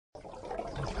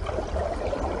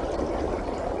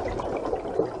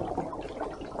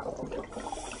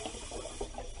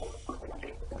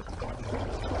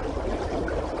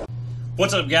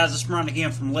What's up, guys? It's Marina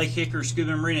again from Lake Hickory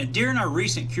Scuba and Marina. During our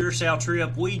recent Curacao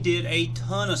trip, we did a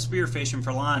ton of spearfishing for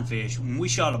lionfish. And we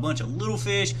shot a bunch of little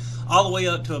fish all the way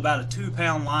up to about a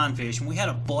 2-pound lionfish, and we had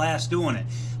a blast doing it.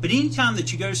 But anytime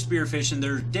that you go spearfishing,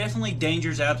 there's definitely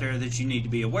dangers out there that you need to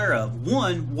be aware of.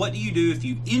 One, what do you do if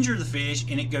you injure the fish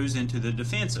and it goes into the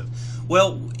defensive?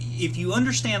 Well, if you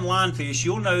understand lionfish,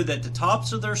 you'll know that the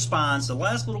tops of their spines, the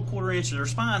last little quarter inch of their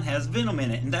spine, has venom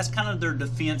in it, and that's kind of their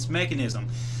defense mechanism.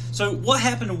 So what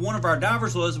happened to one of our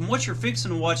divers was, and what you're fixing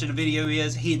to watch in the video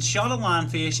is, he had shot a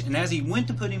lionfish, and as he went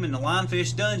to put him in the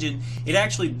lionfish dungeon, it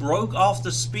actually broke off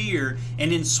the spear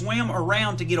and then swam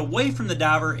around to get away from the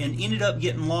diver and ended up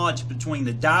getting lodged between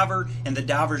the diver and the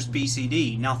diver's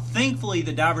BCD. Now, thankfully,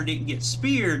 the diver didn't get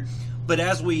speared, but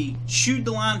as we shooed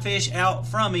the lionfish out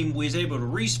from him, we was able to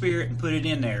re-spear it and put it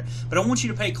in there. But I want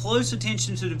you to pay close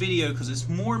attention to the video because it's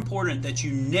more important that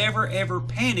you never ever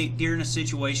panic during a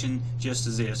situation just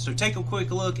as this. So take a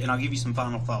quick look and I'll give you some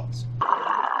final thoughts.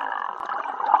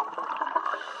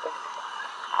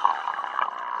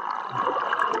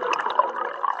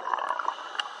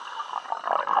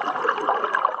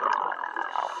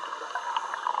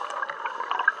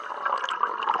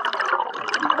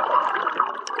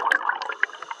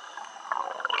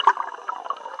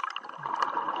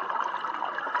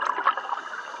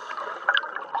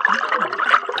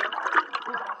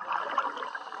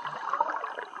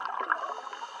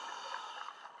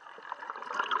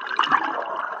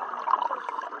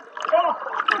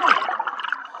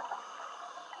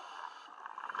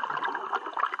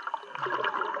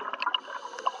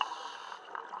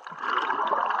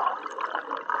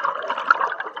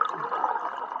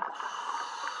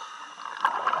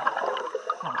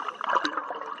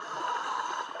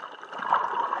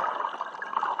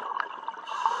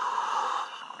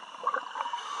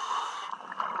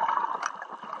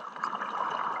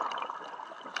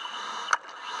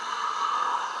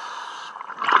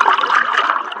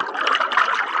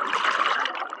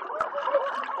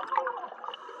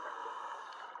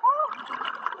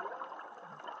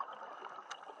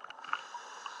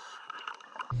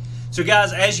 So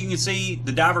guys, as you can see,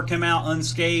 the diver came out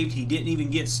unscathed. He didn't even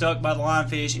get stuck by the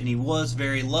lionfish, and he was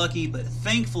very lucky, but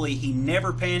thankfully he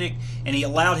never panicked, and he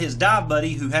allowed his dive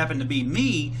buddy, who happened to be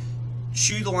me,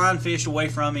 shoo the lionfish away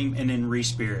from him and then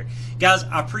re-spear it. Guys,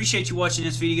 I appreciate you watching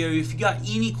this video. If you got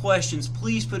any questions,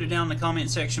 please put it down in the comment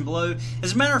section below.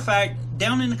 As a matter of fact,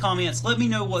 down in the comments, let me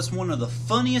know what's one of the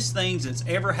funniest things that's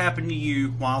ever happened to you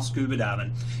while scuba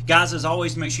diving. Guys, as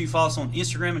always, make sure you follow us on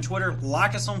Instagram and Twitter,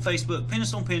 like us on Facebook, pin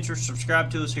us on Pinterest,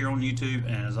 subscribe to us here on YouTube,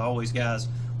 and as always, guys,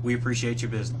 we appreciate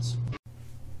your business.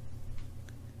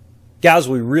 Guys,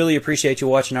 we really appreciate you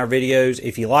watching our videos.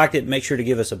 If you liked it, make sure to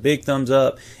give us a big thumbs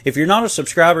up. If you're not a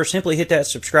subscriber, simply hit that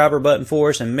subscriber button for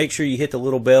us and make sure you hit the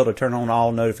little bell to turn on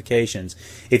all notifications.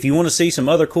 If you want to see some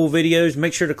other cool videos,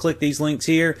 make sure to click these links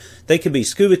here. They could be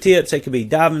scuba tips, they could be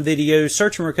diving videos,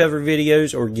 search and recovery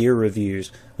videos, or gear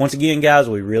reviews. Once again, guys,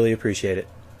 we really appreciate it.